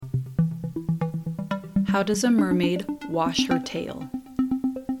How does a mermaid wash her tail?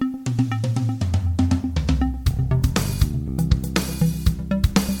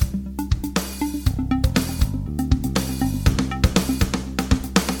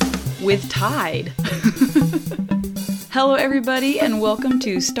 With Tide. Hello everybody and welcome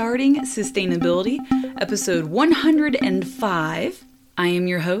to Starting Sustainability, episode 105. I am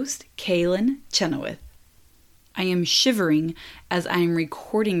your host, Kaylin Chenoweth. I am shivering as I am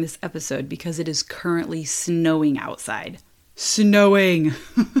recording this episode because it is currently snowing outside. Snowing!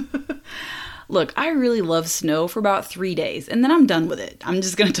 Look, I really love snow for about 3 days and then I'm done with it. I'm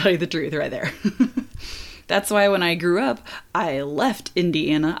just going to tell you the truth right there. That's why when I grew up, I left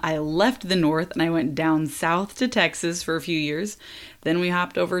Indiana, I left the north, and I went down south to Texas for a few years. Then we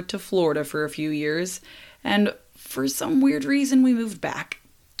hopped over to Florida for a few years. And for some weird reason, we moved back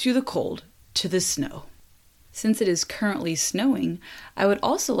to the cold, to the snow. Since it is currently snowing, I would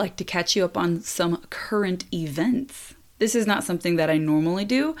also like to catch you up on some current events. This is not something that I normally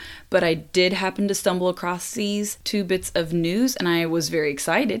do, but I did happen to stumble across these 2 bits of news and I was very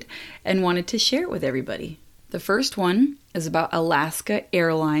excited and wanted to share it with everybody. The first one is about Alaska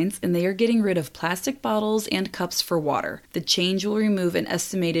Airlines and they are getting rid of plastic bottles and cups for water. The change will remove an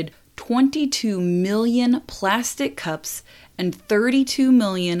estimated 22 million plastic cups and 32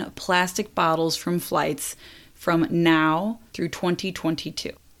 million plastic bottles from flights from now through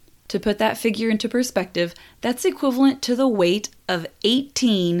 2022. To put that figure into perspective, that's equivalent to the weight of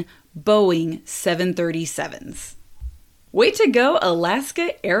 18 Boeing 737s. Way to go,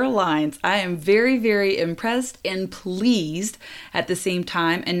 Alaska Airlines! I am very, very impressed and pleased at the same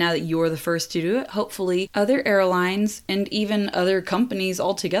time. And now that you're the first to do it, hopefully other airlines and even other companies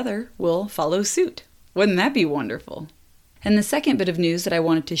altogether will follow suit. Wouldn't that be wonderful? And the second bit of news that I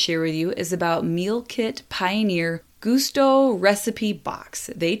wanted to share with you is about meal kit pioneer Gusto Recipe Box.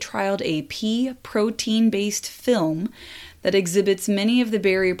 They trialed a pea protein-based film that exhibits many of the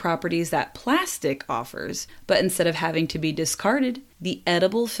barrier properties that plastic offers, but instead of having to be discarded, the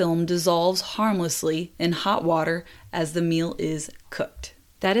edible film dissolves harmlessly in hot water as the meal is cooked.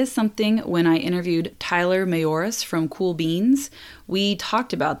 That is something when I interviewed Tyler Mayoris from Cool Beans, we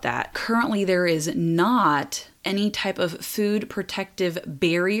talked about that. Currently there is not any type of food protective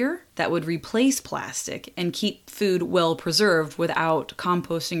barrier that would replace plastic and keep food well preserved without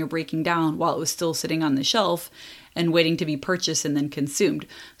composting or breaking down while it was still sitting on the shelf and waiting to be purchased and then consumed.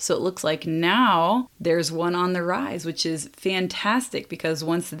 So it looks like now there's one on the rise, which is fantastic because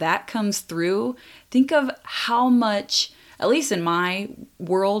once that comes through, think of how much, at least in my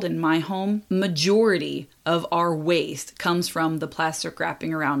world, in my home, majority of our waste comes from the plastic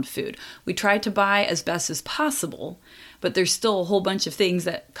wrapping around food. We try to buy as best as possible, but there's still a whole bunch of things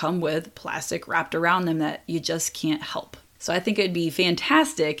that come with plastic wrapped around them that you just can't help. So I think it'd be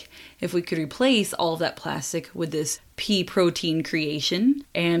fantastic if we could replace all of that plastic with this pea protein creation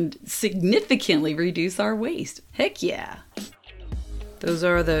and significantly reduce our waste. Heck yeah! Those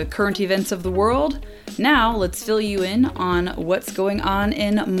are the current events of the world. Now, let's fill you in on what's going on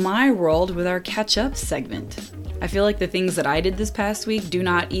in my world with our catch-up segment. I feel like the things that I did this past week do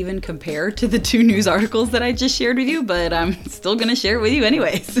not even compare to the 2 news articles that I just shared with you, but I'm still going to share it with you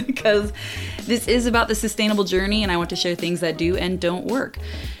anyways, because this is about the sustainable journey and I want to share things that do and don't work.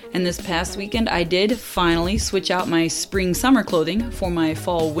 And this past weekend, I did finally switch out my spring-summer clothing for my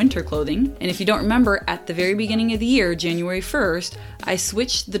fall-winter clothing. And if you don't remember, at the very beginning of the year, January 1st, I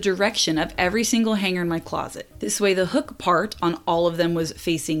switched the direction of every single hanger in my closet. This way, the hook part on all of them was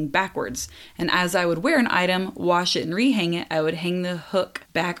facing backwards. And as I would wear an item, wash it, and rehang it, I would hang the hook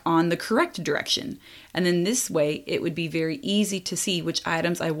back on the correct direction. And then this way, it would be very easy to see which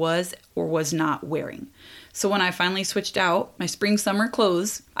items I was or was not wearing. So when I finally switched out my spring-summer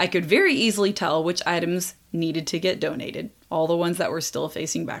clothes, I could very easily tell which items needed to get donated, all the ones that were still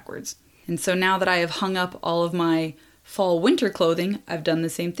facing backwards. And so now that I have hung up all of my fall-winter clothing, I've done the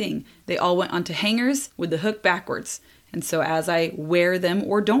same thing. They all went onto hangers with the hook backwards. And so as I wear them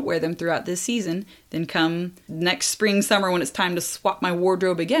or don't wear them throughout this season, then come next spring-summer when it's time to swap my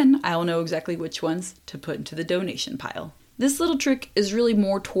wardrobe again, I'll know exactly which ones to put into the donation pile. This little trick is really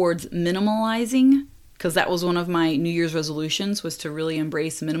more towards minimalizing, because that was one of my New Year's resolutions, was to really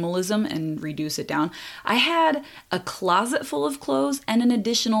embrace minimalism and reduce it down. I had a closet full of clothes and an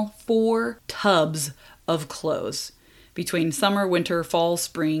additional 4 tubs of clothes between summer, winter, fall,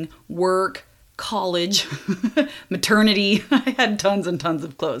 spring, work, college, maternity. I had tons and tons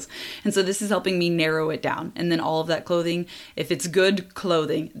of clothes. And so this is helping me narrow it down. And then all of that clothing, if it's good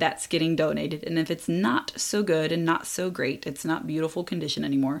clothing, that's getting donated. And if it's not so good and not so great, it's not beautiful condition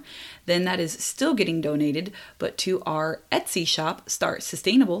anymore, then that is still getting donated, but to our Etsy shop, Start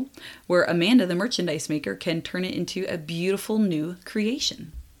Sustainable, where Amanda, the merchandise maker, can turn it into a beautiful new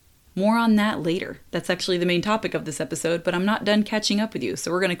creation. More on that later. That's actually the main topic of this episode, but I'm not done catching up with you, so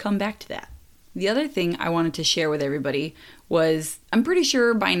we're going to come back to that. The other thing I wanted to share with everybody was, I'm pretty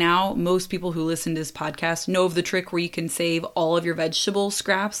sure by now most people who listen to this podcast know of the trick where you can save all of your vegetable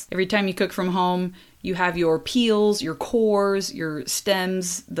scraps. Every time you cook from home, you have your peels, your cores, your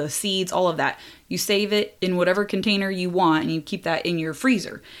stems, the seeds, all of that. You save it in whatever container you want and you keep that in your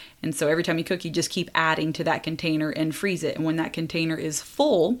freezer. And so every time you cook, you just keep adding to that container and freeze it. And when that container is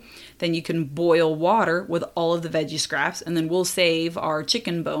full, then you can boil water with all of the veggie scraps, and then we'll save our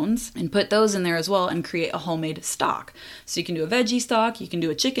chicken bones and put those in there as well and create a homemade stock. So you can do a veggie stock, you can do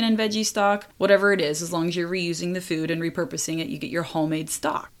a chicken and veggie stock, whatever it is, as long as you're reusing the food and repurposing it, you get your homemade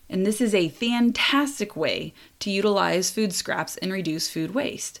stock. And this is a fantastic way to utilize food scraps and reduce food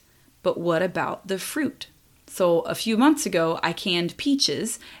waste. But what about the fruit? So a few months ago, I canned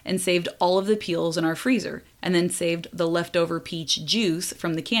peaches and saved all of the peels in our freezer, and then saved the leftover peach juice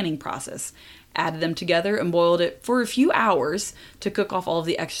from the canning process. Added them together and boiled it for a few hours to cook off all of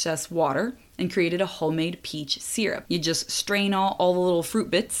the excess water, and created a homemade peach syrup. You just strain all the little fruit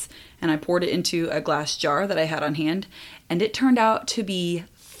bits, and I poured it into a glass jar that I had on hand, and it turned out to be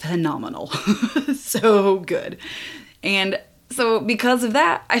phenomenal. So good. And so because of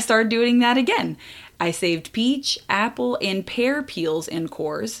that, I started doing that again. I saved peach, apple, and pear peels and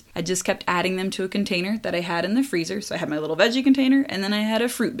cores. I just kept adding them to a container that I had in the freezer. So I had my little veggie container, and then I had a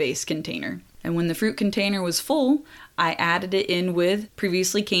fruit-based container. And when the fruit container was full, I added it in with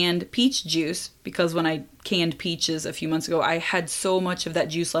previously canned peach juice, because when I canned peaches a few months ago, I had so much of that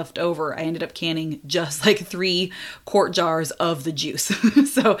juice left over. I ended up canning just like 3 quart jars of the juice.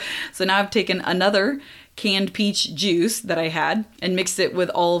 So now I've taken another canned peach juice that I had and mixed it with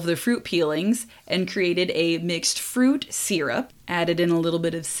all of the fruit peelings and created a mixed fruit syrup, added in a little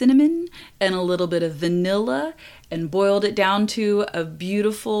bit of cinnamon and a little bit of vanilla, and boiled it down to a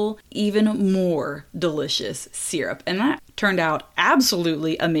beautiful, even more delicious syrup. And that turned out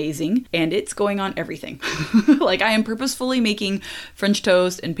absolutely amazing, and it's going on everything. Like, I am purposefully making French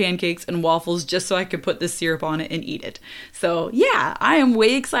toast and pancakes and waffles just so I could put this syrup on it and eat it. So yeah, I am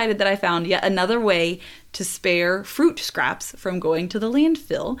way excited that I found yet another way to spare fruit scraps from going to the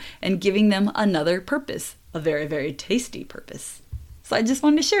landfill and giving them another purpose, a very, very tasty purpose. So I just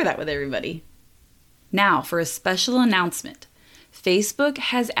wanted to share that with everybody. Now, for a special announcement, Facebook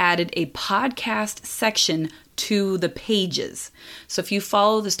has added a podcast section to the pages. So if you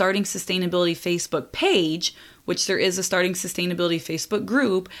follow the Starting Sustainability Facebook page, which there is a Starting Sustainability Facebook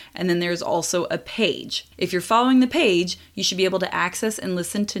group, and then there's also a page. If you're following the page, you should be able to access and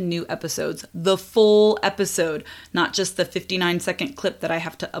listen to new episodes, the full episode, not just the 59-second clip that I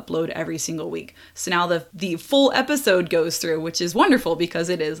have to upload every single week. So now the full episode goes through, which is wonderful because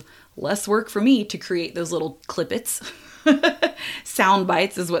it is less work for me to create those little clippets. Sound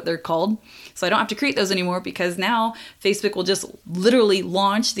bites is what they're called. So I don't have to create those anymore because now Facebook will just literally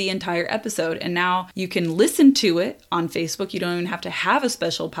launch the entire episode, and now you can listen to it on Facebook. You don't even have to have a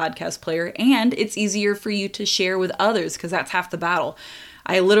special podcast player, and it's easier for you to share with others because that's half the battle.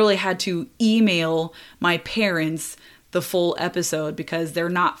 I literally had to email my parents the full episode because they're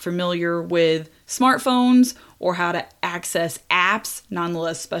not familiar with smartphones or how to access apps,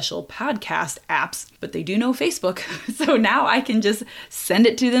 nonetheless special podcast apps, but they do know Facebook. So now I can just send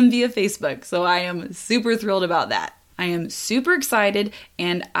it to them via Facebook. So I am super thrilled about that. I am super excited,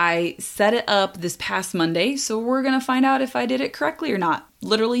 and I set it up this past Monday, so we're going to find out if I did it correctly or not,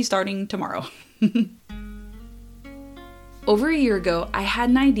 literally starting tomorrow. Over a year ago, I had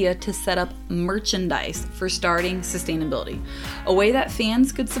an idea to set up merchandise for Starting Sustainability, a way that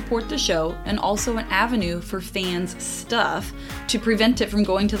fans could support the show and also an avenue for fans' stuff to prevent it from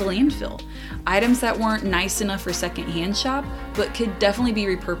going to the landfill. Items that weren't nice enough for secondhand shop, but could definitely be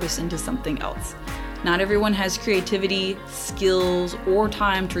repurposed into something else. Not everyone has creativity, skills, or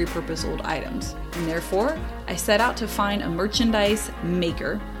time to repurpose old items. And therefore, I set out to find a merchandise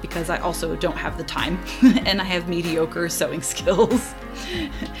maker because I also don't have the time and I have mediocre sewing skills.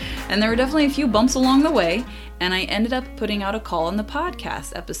 And there were definitely a few bumps along the way, and I ended up putting out a call on the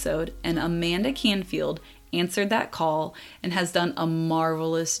podcast episode, and Amanda Canfield answered that call and has done a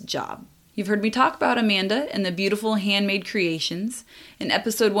marvelous job. You've heard me talk about Amanda and the beautiful handmade creations. In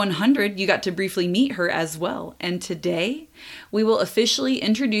episode 100, you got to briefly meet her as well. And today, we will officially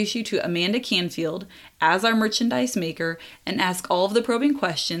introduce you to Amanda Canfield as our merchandise maker and ask all of the probing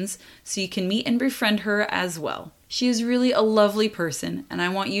questions so you can meet and befriend her as well. She is really a lovely person, and I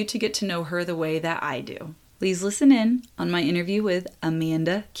want you to get to know her the way that I do. Please listen in on my interview with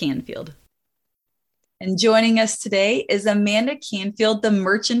Amanda Canfield. And joining us today is Amanda Canfield, the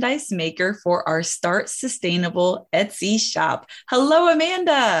merchandise maker for our Start Sustainable Etsy shop. Hello,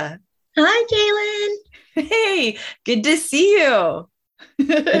 Amanda. Hi, Kaylin. Hey, good to see you.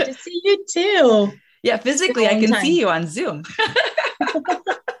 Good to see you too. Yeah, physically, I can see you on Zoom.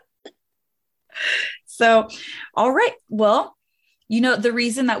 So, all right. Well, the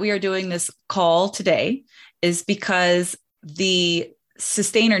reason that we are doing this call today is because the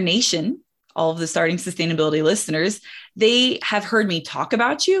Sustainer Nation, all of the Starting Sustainability listeners, they have heard me talk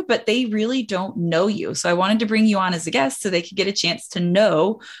about you, but they really don't know you. So I wanted to bring you on as a guest so they could get a chance to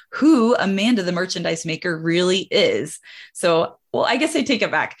know who Amanda, the merchandise maker, really is. So, well, I guess I take it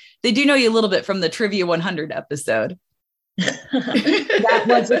back. They do know you a little bit from the Trivia 100 episode. That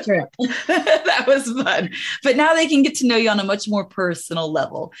was a trip. That was fun. But now they can get to know you on a much more personal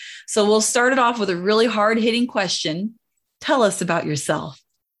level. So we'll start it off with a really hard-hitting question. Tell us about yourself.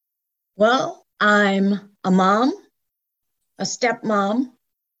 Well, I'm a mom, a stepmom,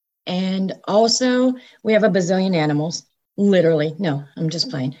 and also we have a bazillion animals. Literally. No, I'm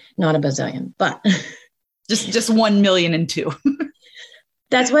just playing. Not a bazillion, but just 1,000,002.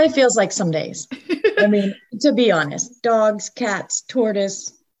 That's what it feels like some days. I mean, to be honest, dogs, cats,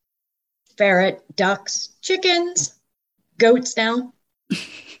 tortoise, ferret, ducks, chickens, goats now.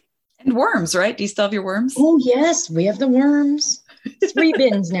 And worms, right? Do you still have your worms? Oh, yes. We have the worms. 3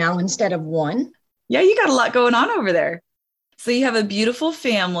 bins now instead of 1. Yeah, you got a lot going on over there. So you have a beautiful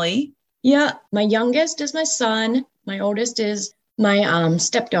family. Yeah. My youngest is my son. My oldest is my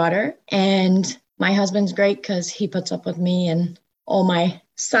stepdaughter. And my husband's great because he puts up with me and all my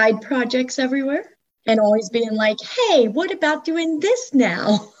side projects everywhere. And always being like, hey, what about doing this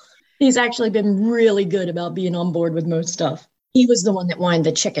now? He's actually been really good about being on board with most stuff. He was the one that wanted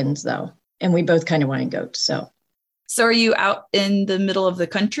the chickens, though. And we both kind of wanted goats. So are you out in the middle of the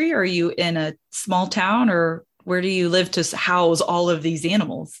country? Or are you in a small town? Or where do you live to house all of these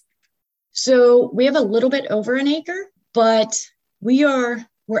animals? So we have a little bit over an acre, but we're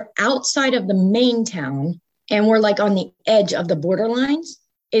outside of the main town. And we're like on the edge of the borderlines.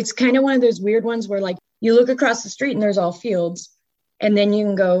 It's kind of one of those weird ones where like you look across the street and there's all fields, and then you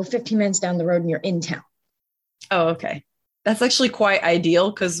can go 15 minutes down the road and you're in town. Oh, okay. That's actually quite ideal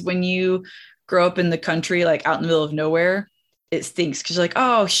because when you grow up in the country, like out in the middle of nowhere, it stinks because you're like,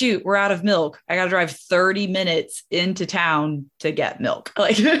 oh, shoot, we're out of milk. I got to drive 30 minutes into town to get milk.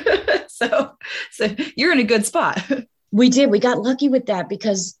 Like, so you're in a good spot. We got lucky with that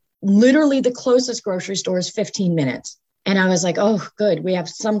because literally the closest grocery store is 15 minutes. And I was like, oh, good. We have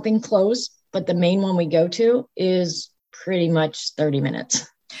something close, but the main one we go to is pretty much 30 minutes.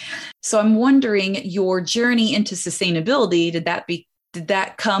 So I'm wondering, your journey into sustainability, did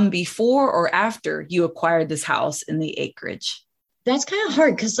that come before or after you acquired this house in the acreage? That's kind of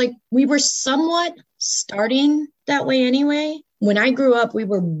hard because like we were somewhat starting that way anyway. When I grew up, we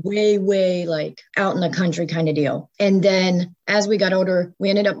were way, way like out in the country kind of deal. And then as we got older, we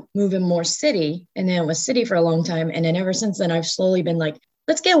ended up moving more city. And then it was city for a long time. And then ever since then, I've slowly been like,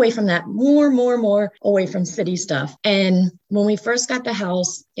 let's get away from that, more away from city stuff. And when we first got the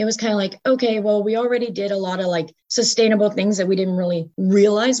house, it was kind of like, okay, well, we already did a lot of like sustainable things that we didn't really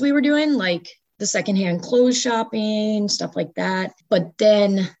realize we were doing, like the secondhand clothes shopping, stuff like that. But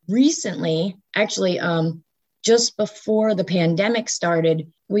then recently, actually, just before the pandemic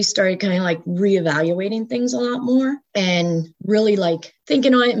started, we started kind of like reevaluating things a lot more and really like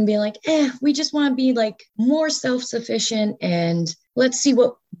thinking on it and being like, we just want to be like more self-sufficient and let's see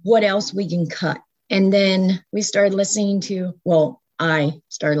what else we can cut. And then we started listening to, I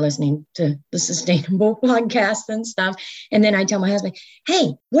started listening to the sustainable podcasts and stuff. And then I tell my husband,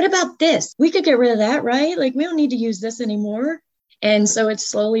 hey, what about this? We could get rid of that, right? Like we don't need to use this anymore. And so it's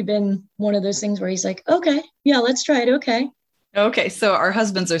slowly been one of those things where he's like, okay, yeah, let's try it. Okay. So our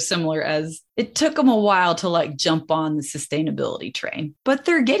husbands are similar, as it took them a while to like jump on the sustainability train, but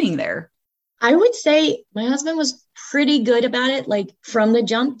they're getting there. I would say my husband was pretty good about it. Like from the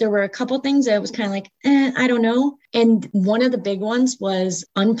jump, there were a couple things that was kind of like, I don't know. And one of the big ones was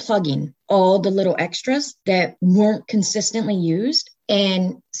unplugging all the little extras that weren't consistently used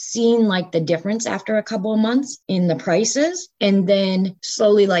and seeing like the difference after a couple of months in the prices. And then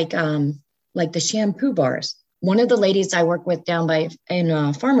slowly like the shampoo bars. one of the ladies I work with down by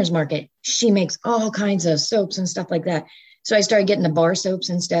in farmer's market, she makes all kinds of soaps and stuff like that. So I started getting the bar soaps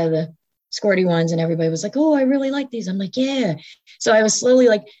instead of the squirty ones. And everybody was like, oh, I really like these. I'm like, yeah. So I was slowly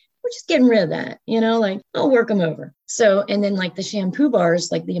like, we're just getting rid of that, like I'll work them over. So, and then like the shampoo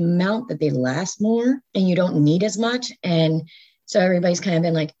bars, like the amount that they last more and you don't need as much. And so everybody's kind of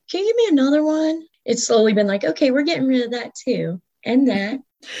been like, can you give me another one? It's slowly been like, okay, we're getting rid of that too. And that.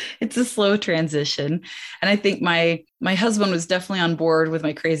 It's a slow transition. And I think my husband was definitely on board with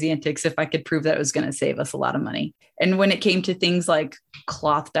my crazy antics if I could prove that it was going to save us a lot of money. And when it came to things like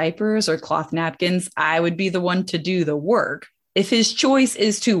cloth diapers or cloth napkins, I would be the one to do the work. If his choice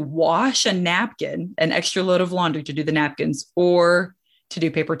is to wash a napkin, an extra load of laundry to do the napkins, or to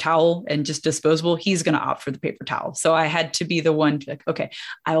do paper towel and just disposable, he's going to opt for the paper towel. So I had to be the one to like, okay,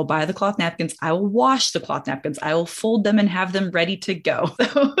 I will buy the cloth napkins. I will wash the cloth napkins. I will fold them and have them ready to go.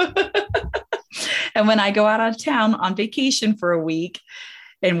 And when I go out of town on vacation for a week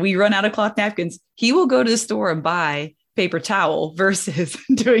and we run out of cloth napkins, he will go to the store and buy paper towel versus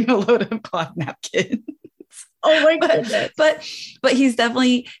doing a load of cloth napkins. Oh my goodness. But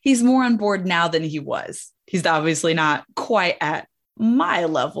he's more on board now than he was. He's obviously not quite at my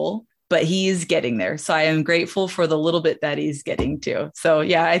level, but he is getting there. So I am grateful for the little bit that he's getting to. So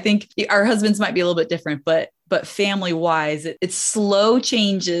yeah, I think our husbands might be a little bit different, but family wise, it's slow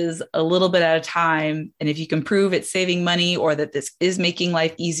changes a little bit at a time. And if you can prove it's saving money or that this is making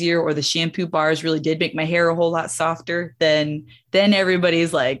life easier, or the shampoo bars really did make my hair a whole lot softer, then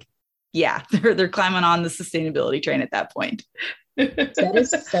everybody's like, yeah, they're climbing on the sustainability train at that point. That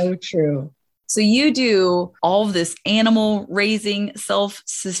is so true. So you do all of this animal raising,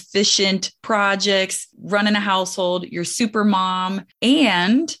 self-sufficient projects, running a household, you're super mom,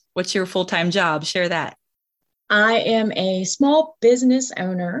 and what's your full-time job? Share that. I am a small business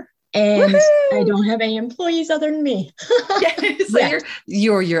owner and Woo-hoo! I don't have any employees other than me. So yeah.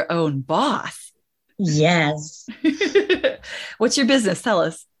 You're your own boss. Yes. What's your business? Tell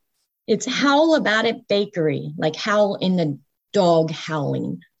us. It's Howl About It Bakery, like howl in the dog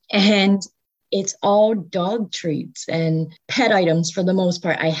howling. And it's all dog treats and pet items for the most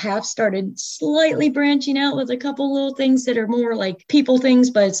part. I have started slightly branching out with a couple little things that are more like people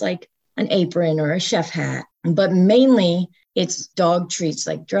things, but it's like an apron or a chef hat. But mainly it's dog treats,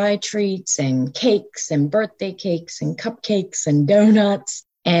 like dry treats and cakes and birthday cakes and cupcakes and donuts.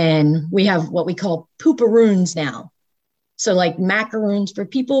 And we have what we call pooparoons now. So like macaroons for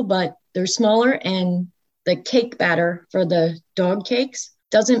people, but they're smaller, and the cake batter for the dog cakes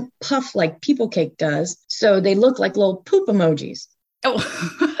doesn't puff like people cake does. So they look like little poop emojis. Oh,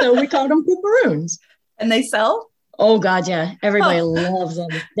 so we call them pooparoons. And they sell? Oh God, yeah. Everybody loves them.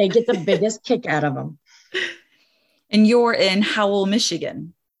 They get the biggest kick out of them. And you're in Howell,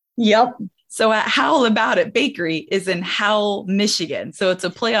 Michigan. Yep. So at Howl About It Bakery is in Howell, Michigan. So it's a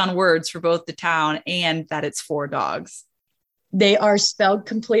play on words for both the town and that it's for dogs. They are spelled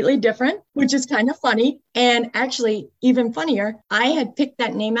completely different, which is kind of funny. And actually, even funnier, I had picked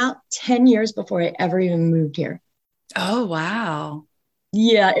that name out 10 years before I ever even moved here. Oh, wow.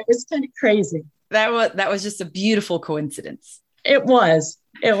 Yeah, it was kind of crazy. That was just a beautiful coincidence. It was.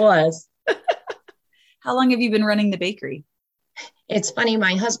 How long have you been running the bakery? It's funny.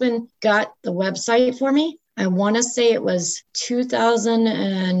 My husband got the website for me. I want to say it was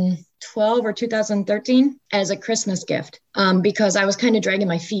 2012 or 2013 as a Christmas gift, because I was kind of dragging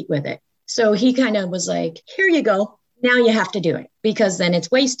my feet with it. So he kind of was like, here you go. Now you have to do it, because then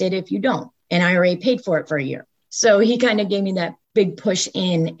it's wasted if you don't. And I already paid for it for a year. So he kind of gave me that big push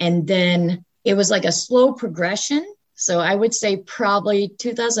in. And then it was like a slow progression. So I would say probably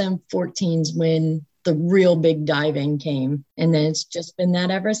 2014 is when the real big diving came. And then it's just been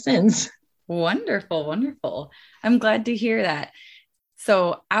that ever since. Wonderful, wonderful. I'm glad to hear that.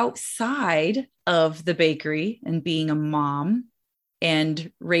 So outside of the bakery and being a mom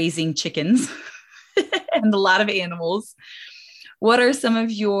and raising chickens and a lot of animals, what are some of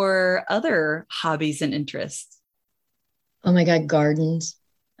your other hobbies and interests? Oh my God, gardens.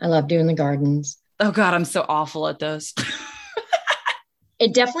 I love doing the gardens. Oh God, I'm so awful at those.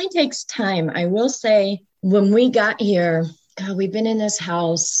 It definitely takes time. I will say when we got here, God, we've been in this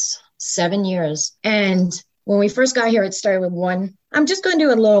house 7 years. And when we first got here, it started with one, I'm just going to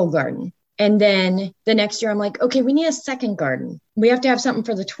do a little garden. And then the next year I'm like, okay, we need a second garden. We have to have something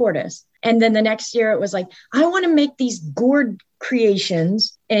for the tortoise. And then the next year it was like, I want to make these gourd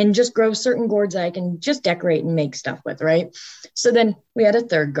creations and just grow certain gourds that I can just decorate and make stuff with, right? So then we had a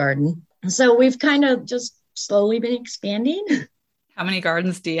third garden. So we've kind of just slowly been expanding. How many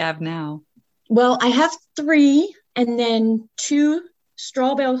gardens do you have now? Well, I have 3 and then 2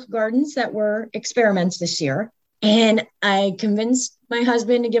 straw bale gardens that were experiments this year. And I convinced my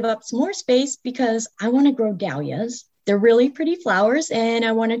husband to give up some more space because I want to grow dahlias. They're really pretty flowers, and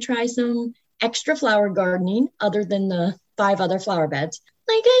I want to try some extra flower gardening other than the 5 other flower beds.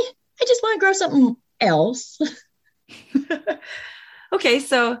 Like, I just want to grow something else. Okay,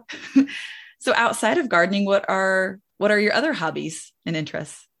 so outside of gardening, what are your other hobbies and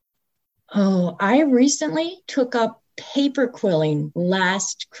interests? Oh, I recently took up paper quilling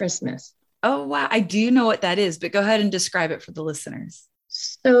last Christmas. Oh, wow. I do know what that is, but go ahead and describe it for the listeners.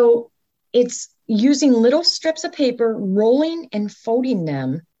 So it's using little strips of paper, rolling and folding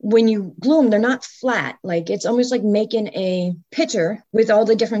them. When you glue them, they're not flat. Like it's almost like making a picture with all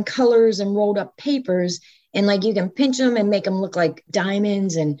the different colors and rolled up papers. And like you can pinch them and make them look like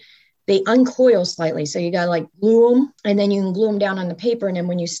diamonds, and they uncoil slightly. So you got to like glue them, and then you can glue them down on the paper. And then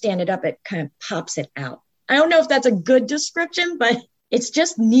when you stand it up, it kind of pops it out. I don't know if that's a good description, but it's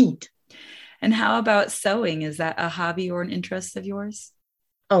just neat. And how about sewing? Is that a hobby or an interest of yours?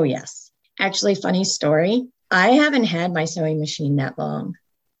 Oh, yes. Actually, funny story. I haven't had my sewing machine that long.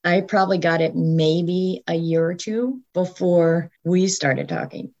 I probably got it maybe a year or two before we started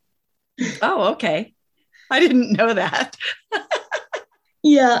talking. Oh, okay. I didn't know that.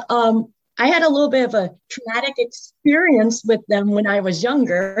 Yeah. I had a little bit of a traumatic experience with them when I was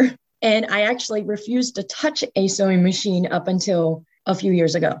younger, and I actually refused to touch a sewing machine up until a few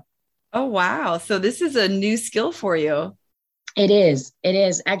years ago. Oh, wow. So this is a new skill for you. It is. It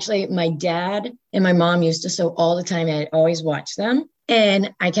is. Actually, my dad and my mom used to sew all the time. And I'd always watch them.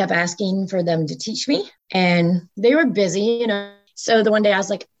 And I kept asking for them to teach me. And they were busy, So the one day I was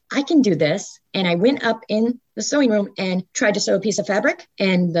like, I can do this. And I went up in the sewing room and tried to sew a piece of fabric.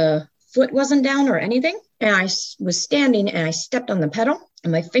 And the foot wasn't down or anything. And I was standing and I stepped on the pedal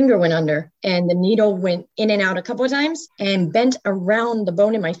and my finger went under, and the needle went in and out a couple of times and bent around the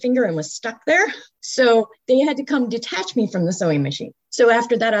bone in my finger and was stuck there. So they had to come detach me from the sewing machine. So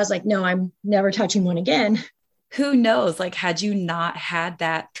after that, I was like, no, I'm never touching one again. Who knows? Like, had you not had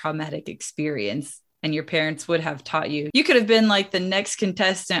that traumatic experience and your parents would have taught you, you could have been like the next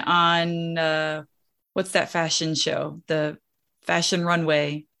contestant on, what's that fashion show? The Fashion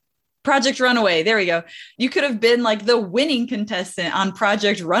Runway. Project Runaway. There we go. You could have been like the winning contestant on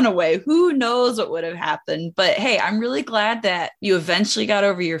Project Runaway. Who knows what would have happened? But hey, I'm really glad that you eventually got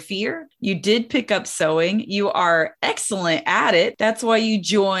over your fear. You did pick up sewing. You are excellent at it. That's why you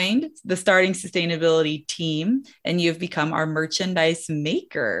joined the Starting Sustainability team and you've become our merchandise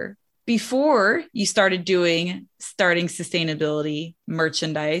maker. Before you started doing Starting Sustainability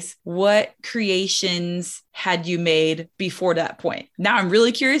merchandise, what creations had you made before that point? Now I'm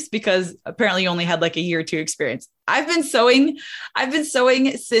really curious because apparently you only had like a year or two experience. I've been sewing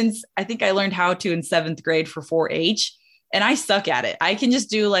since I think I learned how to in 7th grade for 4-H. And I suck at it. I can just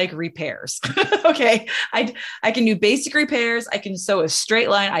do like repairs. Okay. I can do basic repairs. I can sew a straight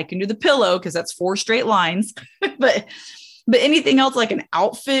line. I can do the pillow because that's 4 straight lines. But anything else like an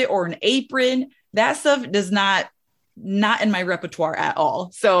outfit or an apron, that stuff does not in my repertoire at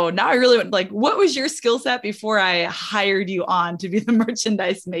all. So now I really want, like, what was your skill set before I hired you on to be the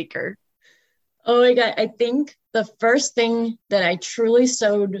merchandise maker? Oh my God. I think the first thing that I truly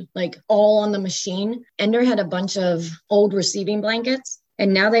sewed like all on the machine, Ender had a bunch of old receiving blankets,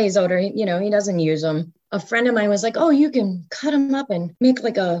 and now that he's older, he doesn't use them. A friend of mine was like, oh, you can cut them up and make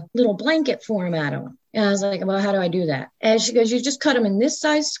like a little blanket for him out of them. And I was like, well, how do I do that? And she goes, you just cut them in this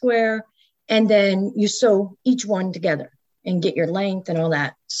size square, and then you sew each one together and get your length and all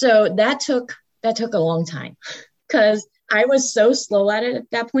that. So that took a long time because I was so slow at it at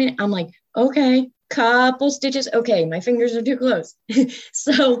that point. I'm like, okay, couple stitches. Okay, my fingers are too close.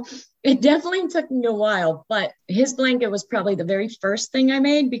 So it definitely took me a while, but his blanket was probably the very first thing I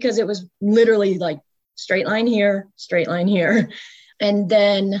made because it was literally like straight line here, straight line here. And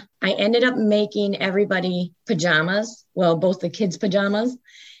then I ended up making everybody pajamas. Well, both the kids' pajamas.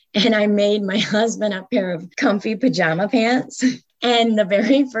 And I made my husband a pair of comfy pajama pants. And the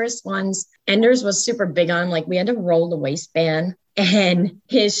very first ones, Ender's was super big on, like we had to roll the waistband. And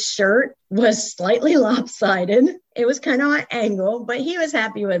his shirt was slightly lopsided. It was kind of an angle, but he was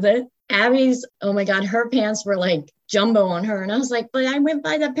happy with it. Abby's, oh my God, her pants were like jumbo on her. And I was like, but I went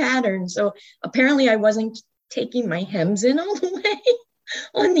by the pattern. So apparently I wasn't taking my hems in all the way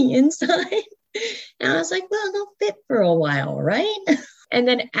on the inside. And I was like, well, they'll fit for a while, right? And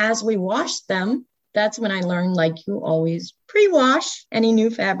then as we washed them, that's when I learned, like, you always pre-wash any new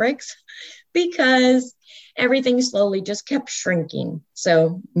fabrics because everything slowly just kept shrinking.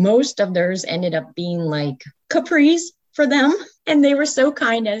 So most of theirs ended up being like capris for them. And they were so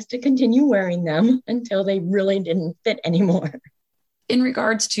kind as to continue wearing them until they really didn't fit anymore. in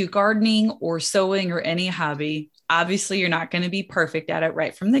regards to gardening or sewing or any hobby, obviously you're not going to be perfect at it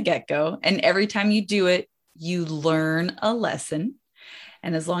right from the get-go. And every time you do it, you learn a lesson.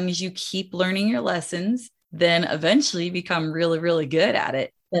 And as long as you keep learning your lessons, then eventually you become really, really good at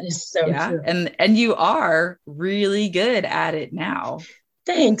it. That is so true. And you are really good at it now.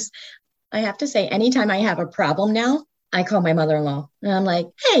 Thanks. I have to say, anytime I have a problem now, I call my mother-in-law and I'm like,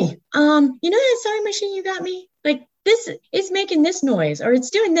 hey, you know that sewing machine you got me? Like, this is making this noise or it's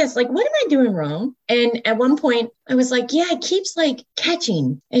doing this. Like, what am I doing wrong? And at one point I was like, yeah, it keeps like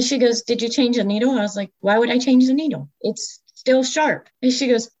catching. And she goes, did you change the needle? I was like, why would I change the needle? It's still sharp. And she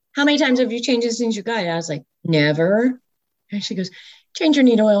goes, how many times have you changed it since you got it? I was like, never. And she goes, change your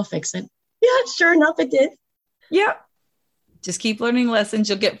needle, it'll fix it. Yeah, sure enough, it did. Yeah. Just keep learning lessons.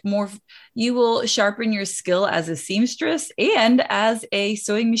 You'll get more, you will sharpen your skill as a seamstress and as a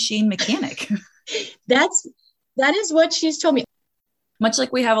sewing machine mechanic. That is what she's told me. Much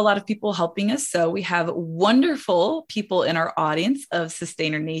like we have a lot of people helping us. So we have wonderful people in our audience of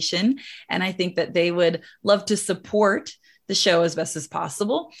Sustainer Nation. And I think that they would love to support the show as best as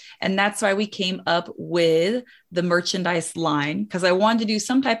possible. And that's why we came up with the merchandise line, because I wanted to do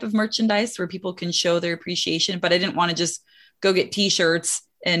some type of merchandise where people can show their appreciation, but I didn't want to just go get t-shirts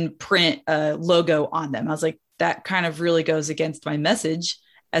and print a logo on them. I was like, that kind of really goes against my message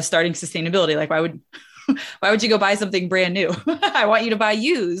as starting sustainability. Like, why would you go buy something brand new? I want you to buy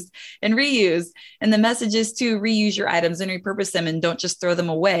used and reuse. And the message is to reuse your items and repurpose them and don't just throw them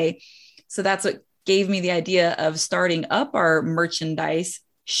away. So that's what gave me the idea of starting up our merchandise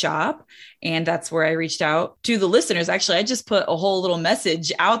shop. And that's where I reached out to the listeners. Actually, I just put a whole little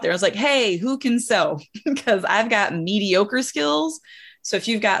message out there. I was like, hey, who can sew? Because I've got mediocre skills. So if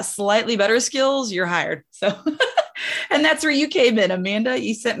you've got slightly better skills, you're hired. So, and that's where you came in, Amanda.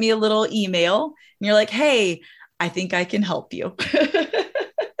 You sent me a little email and you're like, hey, I think I can help you.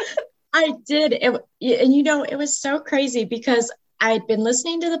 I did. And it was so crazy because I'd been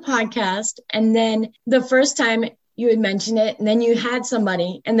listening to the podcast and then the first time you had mentioned it and then you had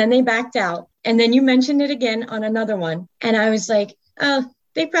somebody and then they backed out and then you mentioned it again on another one. And I was like, oh,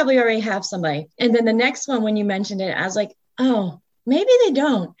 they probably already have somebody. And then the next one, when you mentioned it, I was like, oh, maybe they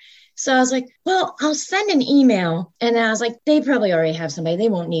don't. So I was like, well, I'll send an email. And I was like, they probably already have somebody. They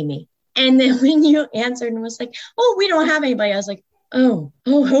won't need me. And then when you answered and was like, oh, we don't have anybody, I was like, oh,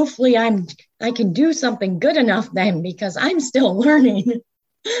 hopefully I can do something good enough then because I'm still learning.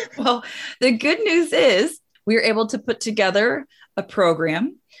 Well, the good news is we were able to put together a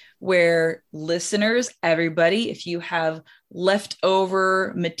program where listeners, everybody, if you have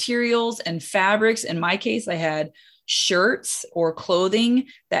leftover materials and fabrics, in my case, I had shirts or clothing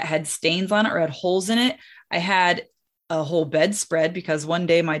that had stains on it or had holes in it. I had a whole bedspread because one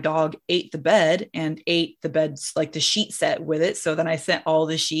day my dog ate the bed and ate the beds, like the sheet set with it. So then I sent all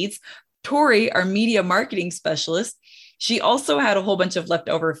the sheets. Tori, our media marketing specialist, she also had a whole bunch of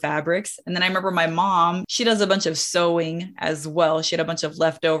leftover fabrics. And then I remember my mom, she does a bunch of sewing as well. She had a bunch of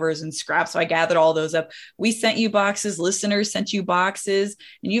leftovers and scraps. So I gathered all those up. We sent you boxes, listeners sent you boxes,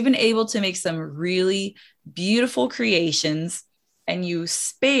 and you've been able to make some really beautiful creations. And you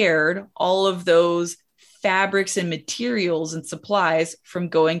spared all of those fabrics and materials and supplies from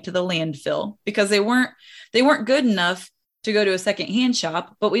going to the landfill because they weren't good enough to go to a secondhand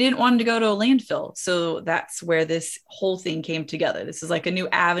shop, but we didn't want them to go to a landfill. So that's where this whole thing came together. This is like a new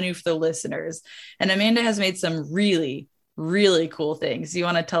avenue for the listeners. And Amanda has made some really, really cool things. You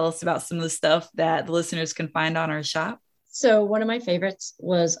want to tell us about some of the stuff that the listeners can find on our shop? So one of my favorites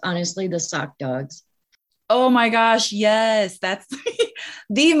was honestly the sock dogs. Oh my gosh, yes. That's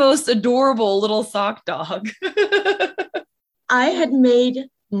the most adorable little sock dog. I had made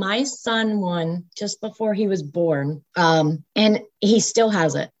my son one just before he was born. And he still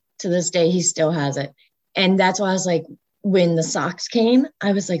has it. To this day, he still has it. And that's why I was like, when the socks came,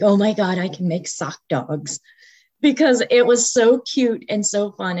 I was like, oh my God, I can make sock dogs because it was so cute and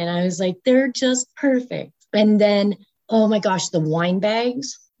so fun. And I was like, they're just perfect. And then, oh my gosh, the wine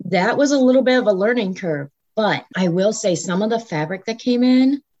bags, that was a little bit of a learning curve. But I will say some of the fabric that came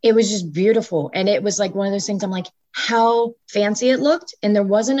in, it was just beautiful. And it was like one of those things I'm like, how fancy it looked. And there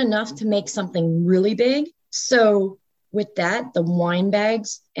wasn't enough to make something really big. So with that, the wine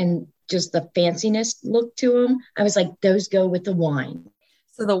bags and just the fanciness look to them, I was like, those go with the wine.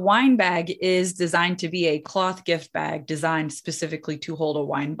 So the wine bag is designed to be a cloth gift bag designed specifically to hold a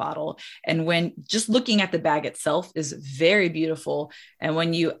wine bottle. And when just looking at the bag itself is very beautiful. And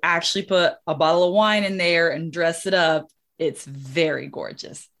when you actually put a bottle of wine in there and dress it up, it's very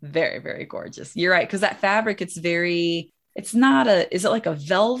gorgeous. Very, very gorgeous. You're right. Because that fabric, is it like a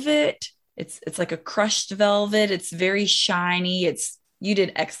velvet? It's like a crushed velvet. It's very shiny. It's You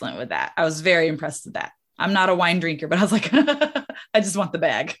did excellent with that. I was very impressed with that. I'm not a wine drinker, but I was like, I just want the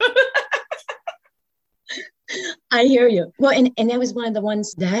bag. I hear you. Well, and that was one of the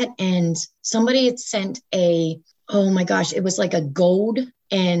ones that, and somebody had sent oh my gosh, it was like a gold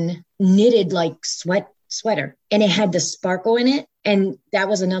and knitted like sweater, and it had the sparkle in it. And that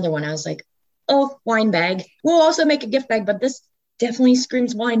was another one. I was like, oh, wine bag. We'll also make a gift bag, but this definitely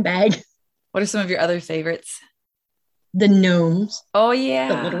screams wine bag. What are some of your other favorites? The gnomes. Oh,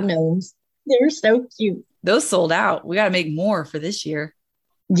 yeah. The little gnomes. They're so cute. Those sold out. We got to make more for this year.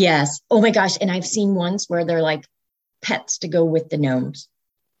 Yes. Oh my gosh. And I've seen ones where they're like pets to go with the gnomes.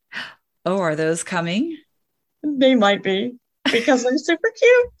 Oh, are those coming? They might be, because they're super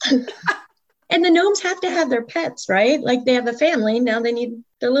cute. And the gnomes have to have their pets, right? Like they have a family. Now they need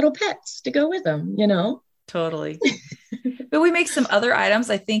their little pets to go with them, you know? Totally. But we make some other items.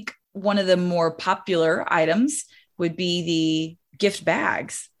 I think one of the more popular items would be the gift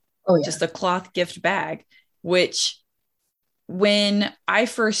bags. Oh, yeah. Just a cloth gift bag, which when I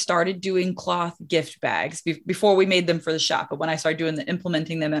first started doing cloth gift bags, before we made them for the shop, but when I started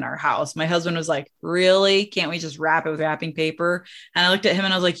implementing them in our house, my husband was like, really? Can't we just wrap it with wrapping paper? And I looked at him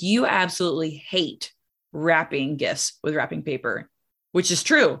and I was like, you absolutely hate wrapping gifts with wrapping paper, which is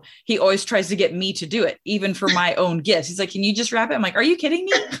true. He always tries to get me to do it, even for my own gifts. He's like, can you just wrap it? I'm like, are you kidding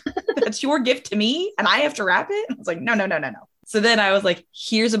me? That's your gift to me and I have to wrap it? I was like, no. So then I was like,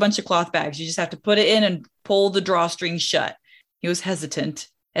 here's a bunch of cloth bags. You just have to put it in and pull the drawstring shut. He was hesitant.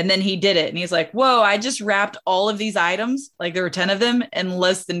 And then he did it. And he's like, whoa, I just wrapped all of these items. Like there were 10 of them in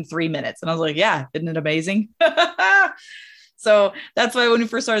less than 3 minutes. And I was like, yeah, isn't it amazing? So that's why when we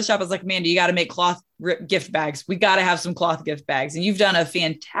first started the shop, I was like, Amanda, you got to make cloth gift bags. We got to have some cloth gift bags. And you've done a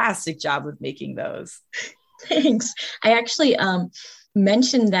fantastic job with making those. Thanks. I actually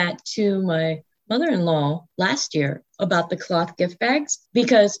mentioned that to my mother-in-law last year about the cloth gift bags,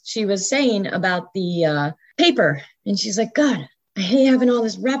 because she was saying about the paper. And she's like, God, I hate having all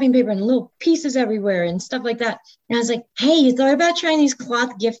this wrapping paper and little pieces everywhere and stuff like that. And I was like, hey, you thought about trying these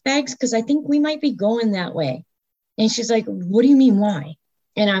cloth gift bags? Because I think we might be going that way. And she's like, what do you mean, why?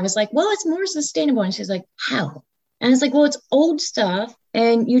 And I was like, well, it's more sustainable. And she's like, how? And I was like, well, it's old stuff.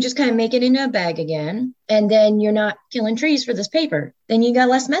 And you just kind of make it into a bag again. And then you're not killing trees for this paper. Then you got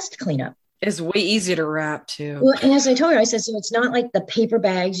less mess to clean up. It's way easier to wrap too. Well, and as I told her, I said, so it's not like the paper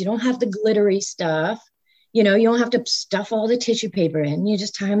bags. You don't have the glittery stuff. You know, you don't have to stuff all the tissue paper in. You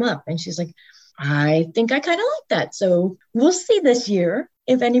just tie them up. And she's like, I think I kind of like that. So we'll see this year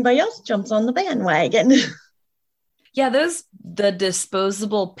if anybody else jumps on the bandwagon. Yeah, the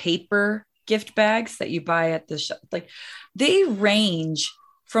disposable paper gift bags that you buy at the shop, like they range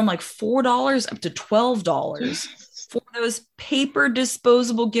from like $4 up to $12 for those paper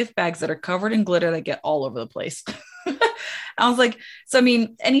disposable gift bags that are covered in glitter that get all over the place. I was like, so, I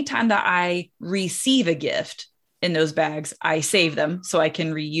mean, anytime that I receive a gift in those bags, I save them so I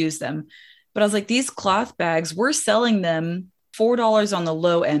can reuse them. But I was like, these cloth bags, we're selling them $4 on the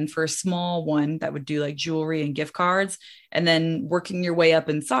low end for a small one that would do like jewelry and gift cards. And then working your way up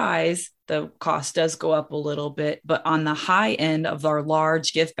in size, the cost does go up a little bit. But on the high end of our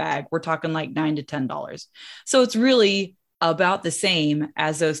large gift bag, we're talking like $9 to $10. So it's really about the same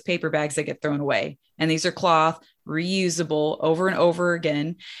as those paper bags that get thrown away. And these are cloth, reusable over and over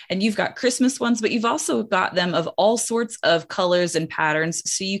again. And you've got Christmas ones, but you've also got them of all sorts of colors and patterns.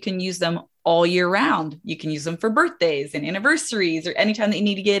 So you can use them all year round. You can use them for birthdays and anniversaries or anytime that you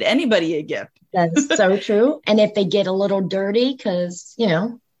need to get anybody a gift. That's so true. And if they get a little dirty, because, you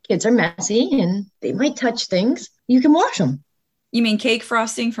know, kids are messy and they might touch things, you can wash them. You mean cake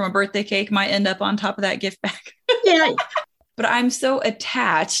frosting from a birthday cake might end up on top of that gift bag? Yeah. But I'm so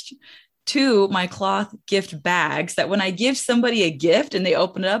attached to my cloth gift bags that when I give somebody a gift and they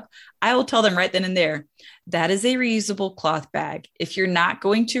open it up, I will tell them right then and there, that is a reusable cloth bag. If you're not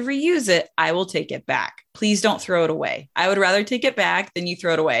going to reuse it, I will take it back. Please don't throw it away. I would rather take it back than you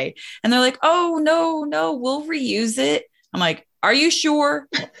throw it away. And they're like, oh, no, we'll reuse it. I'm like, are you sure?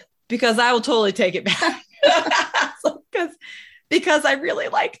 Because I will totally take it back. because I really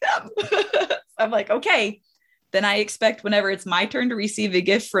like them. I'm like, okay, then I expect whenever it's my turn to receive a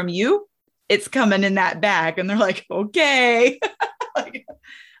gift from you, it's coming in that bag. And they're like, okay. Like,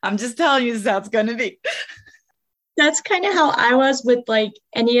 I'm just telling you this is how it's going to be. That's kind of how I was with like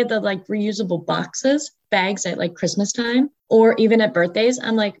any of the like reusable bags at like Christmas time or even at birthdays.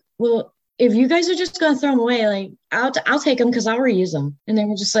 I'm like, well, if you guys are just going to throw them away, like I'll take them because I'll reuse them. And they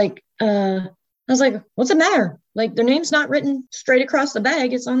were just like, I was like, what's the matter? Like their name's not written straight across the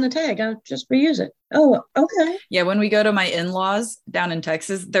bag. It's on the tag. I'll just reuse it. Oh, okay. Yeah. When we go to my in-laws down in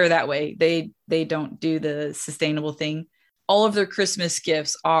Texas, they're that way. They don't do the sustainable thing. all of their Christmas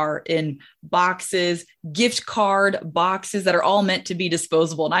gifts are in boxes, gift card boxes that are all meant to be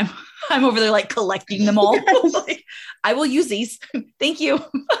disposable. And I'm over there like collecting them all. Yes. Like, I will use these. Thank you.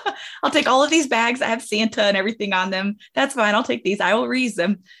 I'll take all of these bags. I have Santa and everything on them. That's fine. I'll take these. I will reuse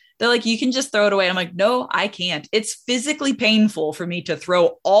them. They're like, you can just throw it away. I'm like, no, I can't. It's physically painful for me to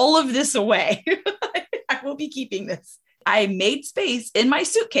throw all of this away. I will be keeping this. I made space in my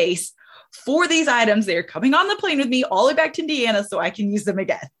suitcase for these items. They're coming on the plane with me all the way back to Indiana so I can use them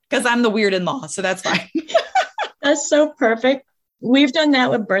again because I'm the weird in-law. So that's fine. That's so perfect. We've done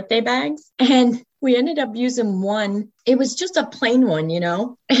that with birthday bags, and we ended up using one. It was just a plain one,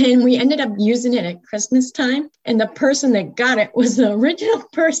 and we ended up using it at Christmas time. And the person that got it was the original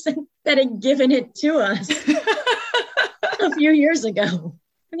person that had given it to us a few years ago.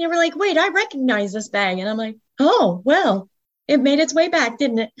 And they were like, wait, I recognize this bag. And I'm like, oh, well, it made its way back,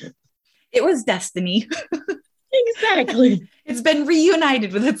 didn't it? It was destiny. Exactly. It's been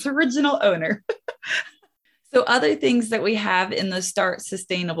reunited with its original owner. So other things that we have in the Start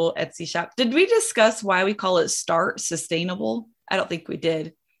Sustainable Etsy shop. Did we discuss why we call it Start Sustainable? I don't think we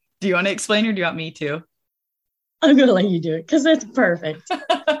did. Do you want to explain or do you want me to? I'm going to let you do it because that's perfect.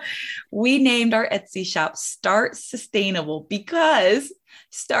 We named our Etsy shop Start Sustainable because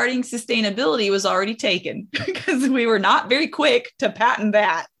starting sustainability was already taken because we were not very quick to patent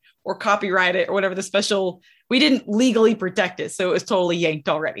that or copyright it or whatever we didn't legally protect it. So it was totally yanked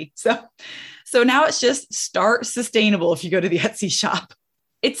already. So now it's just Start Sustainable if you go to the Etsy shop.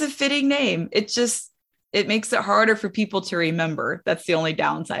 It's a fitting name. It makes it harder for people to remember. That's the only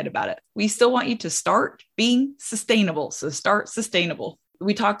downside about it. We still want you to start being sustainable. So Start Sustainable.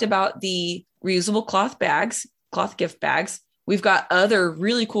 We talked about the reusable cloth gift bags. We've got other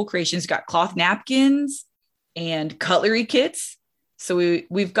really cool creations. We've got cloth napkins and cutlery kits. So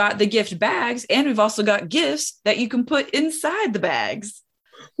we've got the gift bags and we've also got gifts that you can put inside the bags.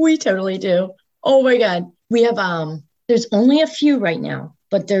 We totally do. Oh my God. We have, there's only a few right now,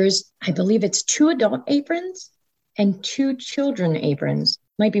 but I believe it's 2 adult aprons and 2 children aprons.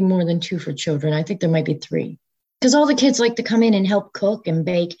 Might be more than 2 for children. I think there might be 3 because all the kids like to come in and help cook and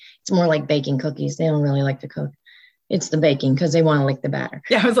bake. It's more like baking cookies. They don't really like to cook. It's the baking because they want to lick the batter.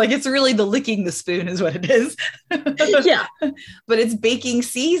 Yeah, I was like, it's really the licking the spoon is what it is. Yeah. But it's baking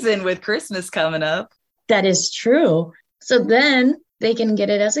season with Christmas coming up. That is true. So then they can get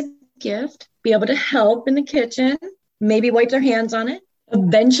it as a gift, be able to help in the kitchen, maybe wipe their hands on it.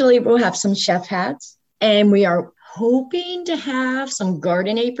 Eventually we'll have some chef hats and we are hoping to have some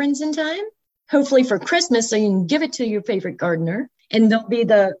garden aprons in time, hopefully for Christmas. So you can give it to your favorite gardener and there'll be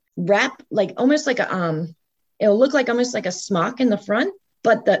the wrap, like almost like it'll look like almost like a smock in the front,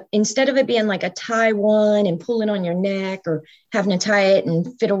 but instead of it being like a tie one and pulling on your neck or having to tie it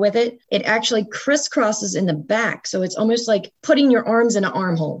and fiddle with it, it actually crisscrosses in the back. So it's almost like putting your arms in an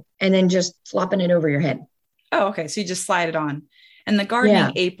armhole and then just flopping it over your head. Oh, okay. So you just slide it on. And the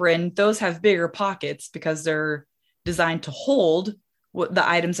gardening apron, those have bigger pockets because they're designed to hold the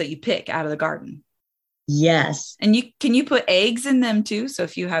items that you pick out of the garden. Yes. And can you put eggs in them too? So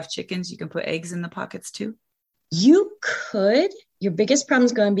if you have chickens, you can put eggs in the pockets too. You could. Your biggest problem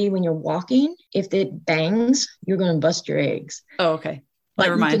is going to be when you're walking. If it bangs, you're going to bust your eggs. Oh, okay. But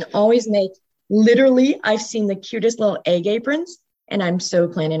Never mind. You can always make, literally, I've seen the cutest little egg aprons, and I'm so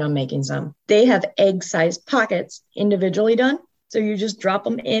planning on making some. They have egg-sized pockets individually done. So you just drop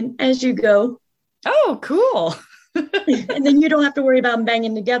them in as you go. Oh, cool. And then you don't have to worry about them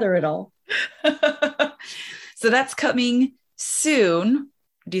banging together at all. So that's coming soon.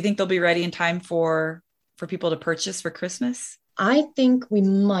 Do you think they'll be ready in time for people to purchase for Christmas? I think we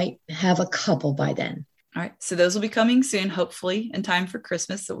might have a couple by then. All right. So those will be coming soon, hopefully in time for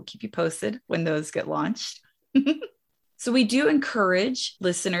Christmas. So we'll keep you posted when those get launched. So we do encourage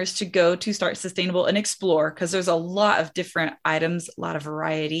listeners to go to Start Sustainable and explore because there's a lot of different items, a lot of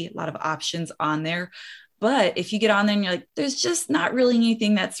variety, a lot of options on there. But if you get on there and you're like, there's just not really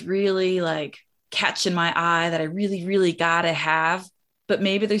anything that's really like catching my eye that I really, really got to have, but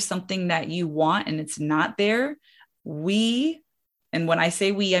maybe there's something that you want and it's not there. And when I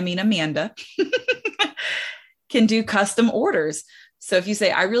say we, I mean Amanda, can do custom orders. So if you say,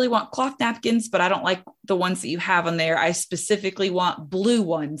 I really want cloth napkins, but I don't like the ones that you have on there. I specifically want blue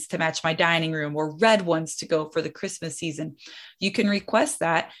ones to match my dining room or red ones to go for the Christmas season. You can request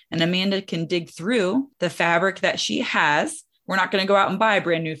that and Amanda can dig through the fabric that she has. We're not going to go out and buy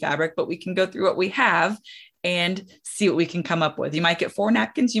brand new fabric, but we can go through what we have and see what we can come up with. You might get 4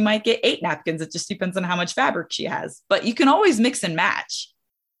 napkins. You might get 8 napkins. It just depends on how much fabric she has, but you can always mix and match,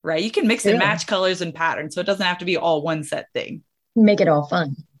 right? You can mix and match colors and patterns. So it doesn't have to be all one set thing. Make it all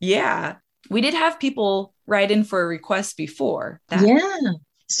fun. Yeah. We did have people write in for a request before that. Yeah.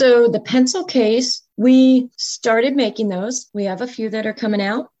 So the pencil case, we started making those. We have a few that are coming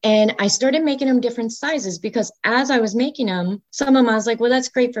out, and I started making them different sizes because as I was making them, some of them I was like, well, that's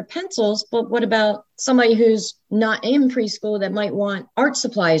great for pencils, but what about somebody who's not in preschool that might want art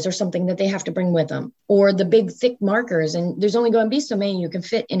supplies or something that they have to bring with them, or the big thick markers? And there's only going to be so many you can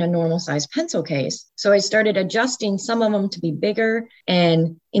fit in a normal size pencil case. So I started adjusting some of them to be bigger,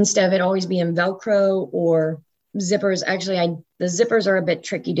 and instead of it always being Velcro or zippers, actually the zippers are a bit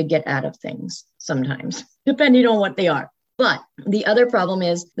tricky to get out of things sometimes, depending on what they are. But the other problem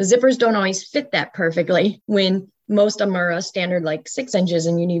is the zippers don't always fit that perfectly when most of them are a standard like 6 inches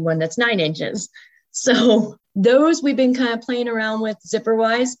and you need one that's 9 inches. So those we've been kind of playing around with zipper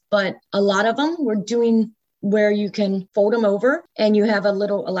wise, but a lot of them we're doing where you can fold them over and you have a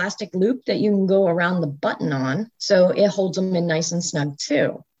little elastic loop that you can go around the button on. So it holds them in nice and snug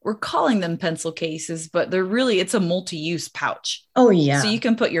too. We're calling them pencil cases, but it's a multi-use pouch. Oh, yeah. So you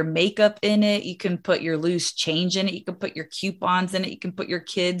can put your makeup in it. You can put your loose change in it. You can put your coupons in it. You can put your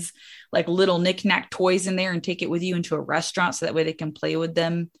kids like little knick-knack toys in there and take it with you into a restaurant so that way they can play with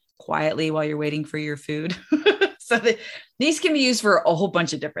them quietly while you're waiting for your food. So these can be used for a whole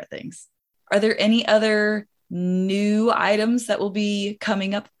bunch of different things. Are there any other new items that will be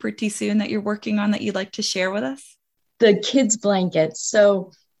coming up pretty soon that you're working on that you'd like to share with us? The kids' blankets.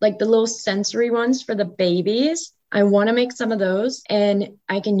 So like the little sensory ones for the babies. I want to make some of those, and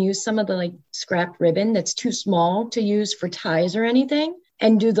I can use some of the like scrap ribbon that's too small to use for ties or anything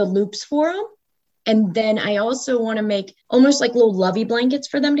and do the loops for them. And then I also want to make almost like little lovey blankets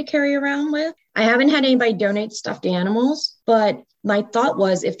for them to carry around with. I haven't had anybody donate stuffed animals, but my thought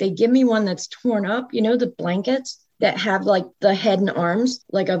was if they give me one that's torn up, the blankets that have like the head and arms,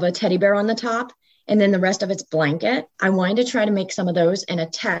 like of a teddy bear on the top, and then the rest of it's blanket. I wanted to try to make some of those and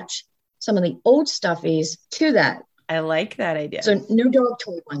attach some of the old stuffies to that. I like that idea. So no dog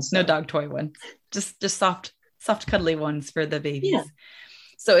toy ones. No dog toy ones. Just soft, cuddly ones for the babies. Yeah.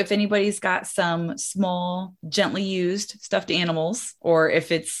 So if anybody's got some small, gently used stuffed animals, or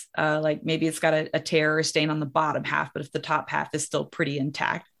if it's like maybe it's got a tear or a stain on the bottom half, but if the top half is still pretty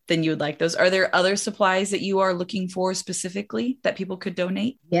intact, then you would like those. Are there other supplies that you are looking for specifically that people could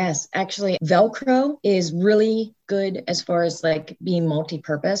donate? Yes, actually, Velcro is really good as far as like being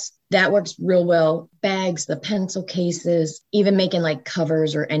multi-purpose. That works real well. Bags, the pencil cases, even making like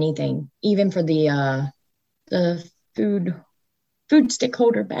covers or anything, even for the food stick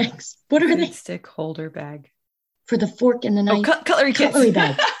holder bags. What are they? Stick holder bag. For the fork and the knife. Oh, cutlery kits. Cutlery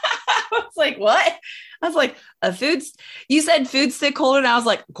bag. I was like, what? I was like, you said food stick holder, and I was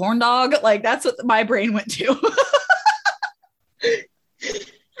like, corn dog. Like, that's what my brain went to.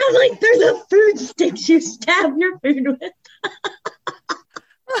 I'm like, they're the food sticks you stab your food with.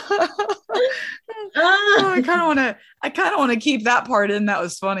 I kind of want to keep that part in. That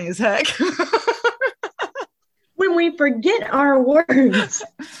was funny as heck. When we forget our words.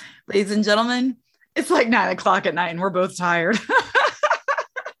 Ladies and gentlemen, it's like 9:00 at night and we're both tired.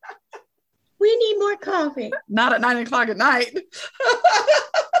 We need more coffee. Not at 9:00 at night.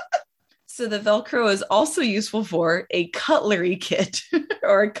 So the Velcro is also useful for a cutlery kit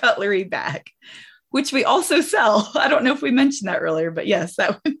or a cutlery bag, which we also sell. I don't know if we mentioned that earlier, but yes,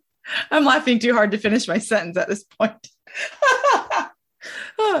 I'm laughing too hard to finish my sentence at this point.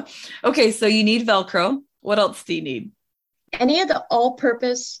 Okay, so you need Velcro. What else do you need? Any of the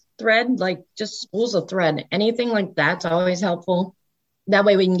all-purpose thread, like just spools of thread, anything like that's always helpful. That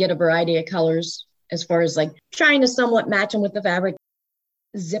way we can get a variety of colors as far as like trying to somewhat match them with the fabric.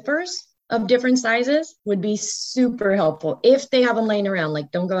 Zippers of different sizes would be super helpful if they have them laying around.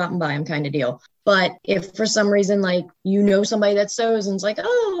 Like, don't go out and buy them kind of deal. But if for some reason, like, somebody that sews and it's like,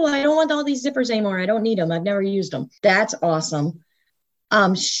 oh, I don't want all these zippers anymore. I don't need them. I've never used them. That's awesome.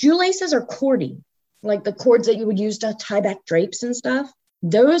 Shoelaces or cording, like the cords that you would use to tie back drapes and stuff.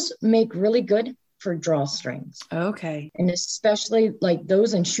 Those make really good for drawstrings. Okay. And especially like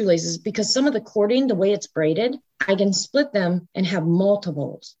those and shoelaces, because some of the cording, the way it's braided, I can split them and have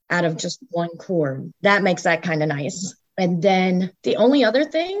multiples out of just one cord. That makes that kind of nice. And then the only other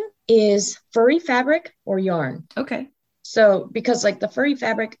thing is furry fabric or yarn. Okay. So because like the furry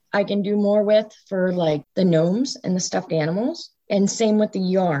fabric, I can do more with for like the gnomes and the stuffed animals. And same with the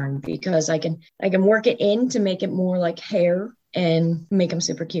yarn, because I can work it in to make it more like hair and make them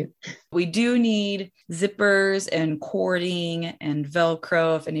super cute. We do need zippers and cording and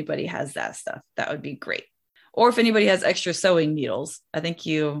Velcro. If anybody has that stuff, that would be great. Or if anybody has extra sewing needles, I think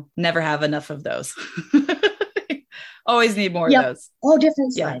you never have enough of those. Always need more of those. All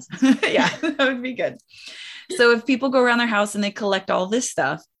different sizes. Yeah, that would be good. So if people go around their house and they collect all this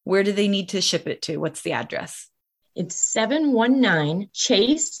stuff, Where do they need to ship it to? What's the address? It's 719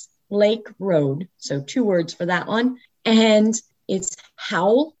 Chase Lake Road. So 2 words for that one. And it's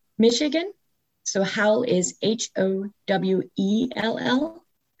Howell, Michigan. So Howell is Howell,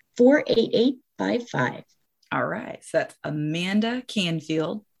 48855. All right. So that's Amanda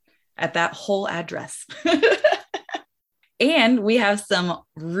Canfield at that whole address. And we have some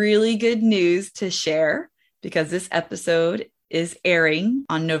really good news to share because this episode is airing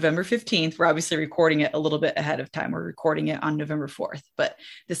on November 15th. We're obviously recording it a little bit ahead of time. We're recording it on November 4th, but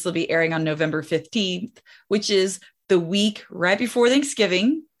this will be airing on November 15th, which is the week right before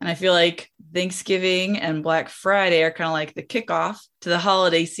Thanksgiving. And I feel like Thanksgiving and Black Friday are kind of like the kickoff to the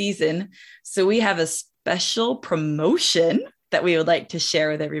holiday season. So we have a special promotion that we would like to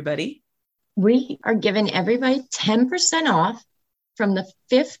share with everybody. We are giving everybody 10% off from the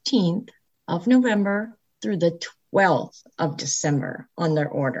 15th of November through the 12th of December on their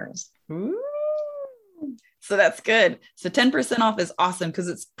orders. Ooh. So that's good. So 10% off is awesome because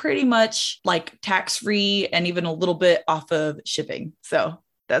it's pretty much like tax-free and even a little bit off of shipping. So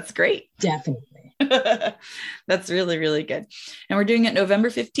that's great. Definitely. That's really, really good. And we're doing it November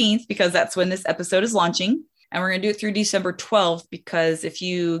 15th because that's when this episode is launching. And we're going to do it through December 12th because if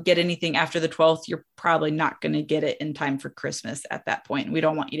you get anything after the 12th, you're probably not going to get it in time for Christmas at that point. We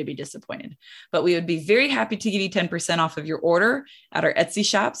don't want you to be disappointed, but we would be very happy to give you 10% off of your order at our Etsy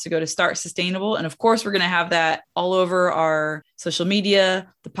shop. So go to Start Sustainable. And of course, we're going to have that all over our social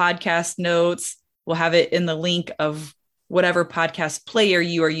media, the podcast notes. We'll have it in the link of whatever podcast player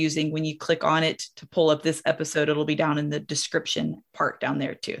you are using. When you click on it to pull up this episode, it'll be down in the description part down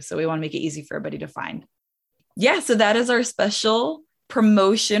there too. So we want to make it easy for everybody to find. Yeah, so that is our special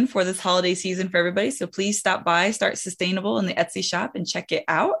promotion for this holiday season for everybody. So please stop by Start Sustainable in the Etsy shop and check it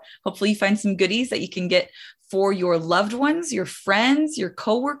out. Hopefully you find some goodies that you can get for your loved ones, your friends, your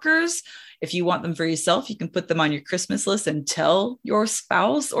coworkers. If you want them for yourself, you can put them on your Christmas list and tell your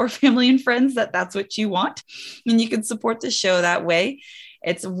spouse or family and friends that that's what you want. And you can support the show that way.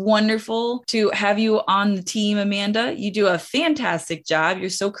 It's wonderful to have you on the team, Amanda. You do a fantastic job.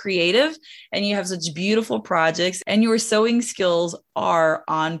 You're so creative and you have such beautiful projects and your sewing skills are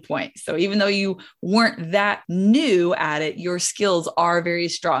on point. So even though you weren't that new at it, your skills are very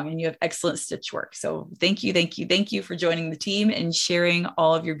strong and you have excellent stitch work. So thank you for joining the team and sharing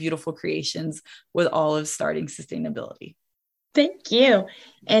all of your beautiful creations with all of Starting Sustainability. Thank you.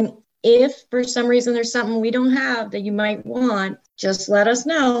 And if for some reason there's something we don't have that you might want, just let us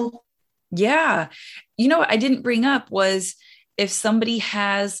know. Yeah. You know what I didn't bring up was if somebody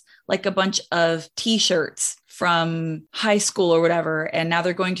has like a bunch of t-shirts from high school or whatever, and now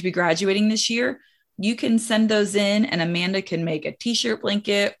they're going to be graduating this year, you can send those in and Amanda can make a t-shirt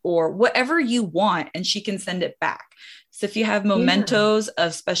blanket or whatever you want, and she can send it back. So if you have mementos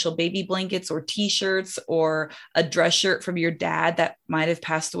of special baby blankets or t-shirts or a dress shirt from your dad that might have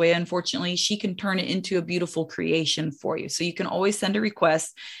passed away, unfortunately, she can turn it into a beautiful creation for you. So you can always send a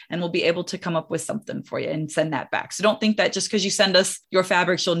request and we'll be able to come up with something for you and send that back. So don't think that just because you send us your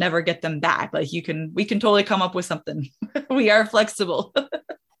fabrics, you'll never get them back. Like we can totally come up with something. We are flexible.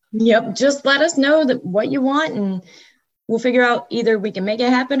 Yep. Just let us know what you want and we'll figure out either we can make it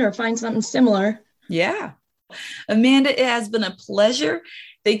happen or find something similar. Yeah. Amanda, it has been a pleasure.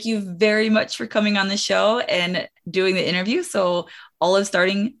 Thank you very much for coming on the show and doing the interview. So all of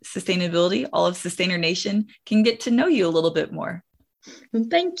Starting Sustainability, all of Sustainer Nation can get to know you a little bit more.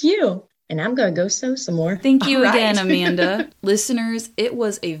 Thank you. And I'm going to go sew some more. Thank you again, Amanda. Listeners, it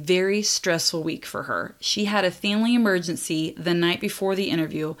was a very stressful week for her. She had a family emergency the night before the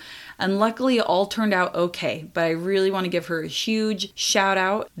interview, and luckily it all turned out okay. But I really want to give her a huge shout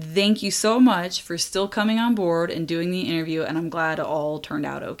out. Thank you so much for still coming on board and doing the interview, and I'm glad it all turned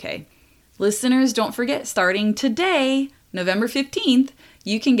out okay. Listeners, don't forget, starting today, November 15th,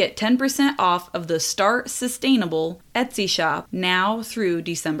 you can get 10% off of the Start Sustainable Etsy shop now through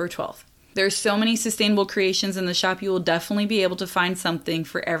December 12th. There's so many sustainable creations in the shop, you will definitely be able to find something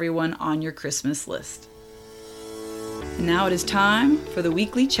for everyone on your Christmas list. And now it is time for the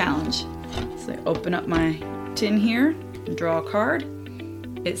weekly challenge. So I open up my tin here and draw a card.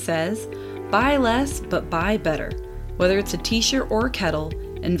 It says, buy less, but buy better. Whether it's a t-shirt or a kettle,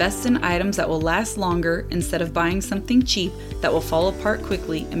 invest in items that will last longer instead of buying something cheap that will fall apart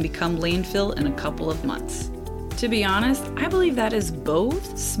quickly and become landfill in a couple of months. To be honest, I believe that is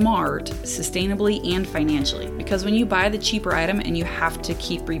both smart, sustainably, and financially. Because when you buy the cheaper item and you have to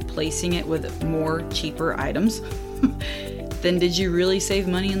keep replacing it with more cheaper items, then did you really save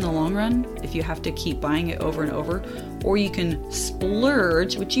money in the long run if you have to keep buying it over and over? or you can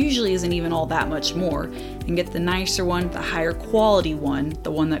splurge, which usually isn't even all that much more, and get the nicer one, the higher quality one,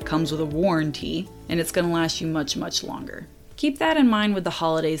 the one that comes with a warranty, and it's going to last you much, much longer. Keep that in mind with the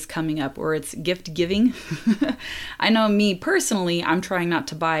holidays coming up where it's gift giving. I know me personally, I'm trying not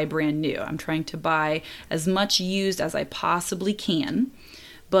to buy brand new. I'm trying to buy as much used as I possibly can.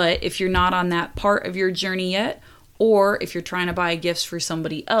 But if you're not on that part of your journey yet, or if you're trying to buy gifts for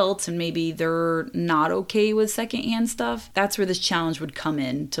somebody else and maybe they're not okay with secondhand stuff, that's where this challenge would come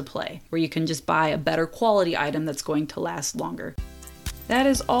in to play, where you can just buy a better quality item that's going to last longer. That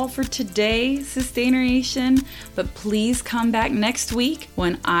is all for today, Sustainer Nation, but please come back next week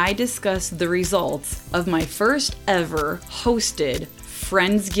when I discuss the results of my first ever hosted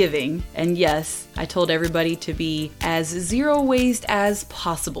Friendsgiving. And yes, I told everybody to be as zero waste as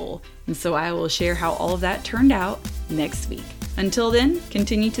possible. And so I will share how all of that turned out next week. Until then,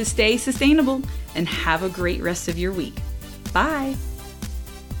 continue to stay sustainable and have a great rest of your week. Bye.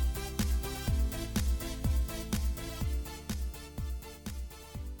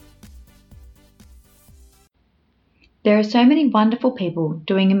 There are so many wonderful people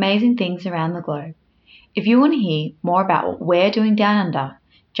doing amazing things around the globe. If you want to hear more about what we're doing down under,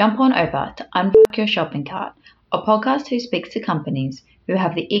 jump on over to Unpack Your Shopping Cart, a podcast who speaks to companies who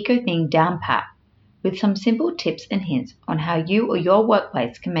have the eco thing down pat, with some simple tips and hints on how you or your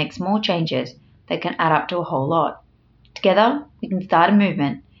workplace can make small changes that can add up to a whole lot. Together, we can start a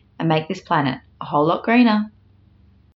movement and make this planet a whole lot greener.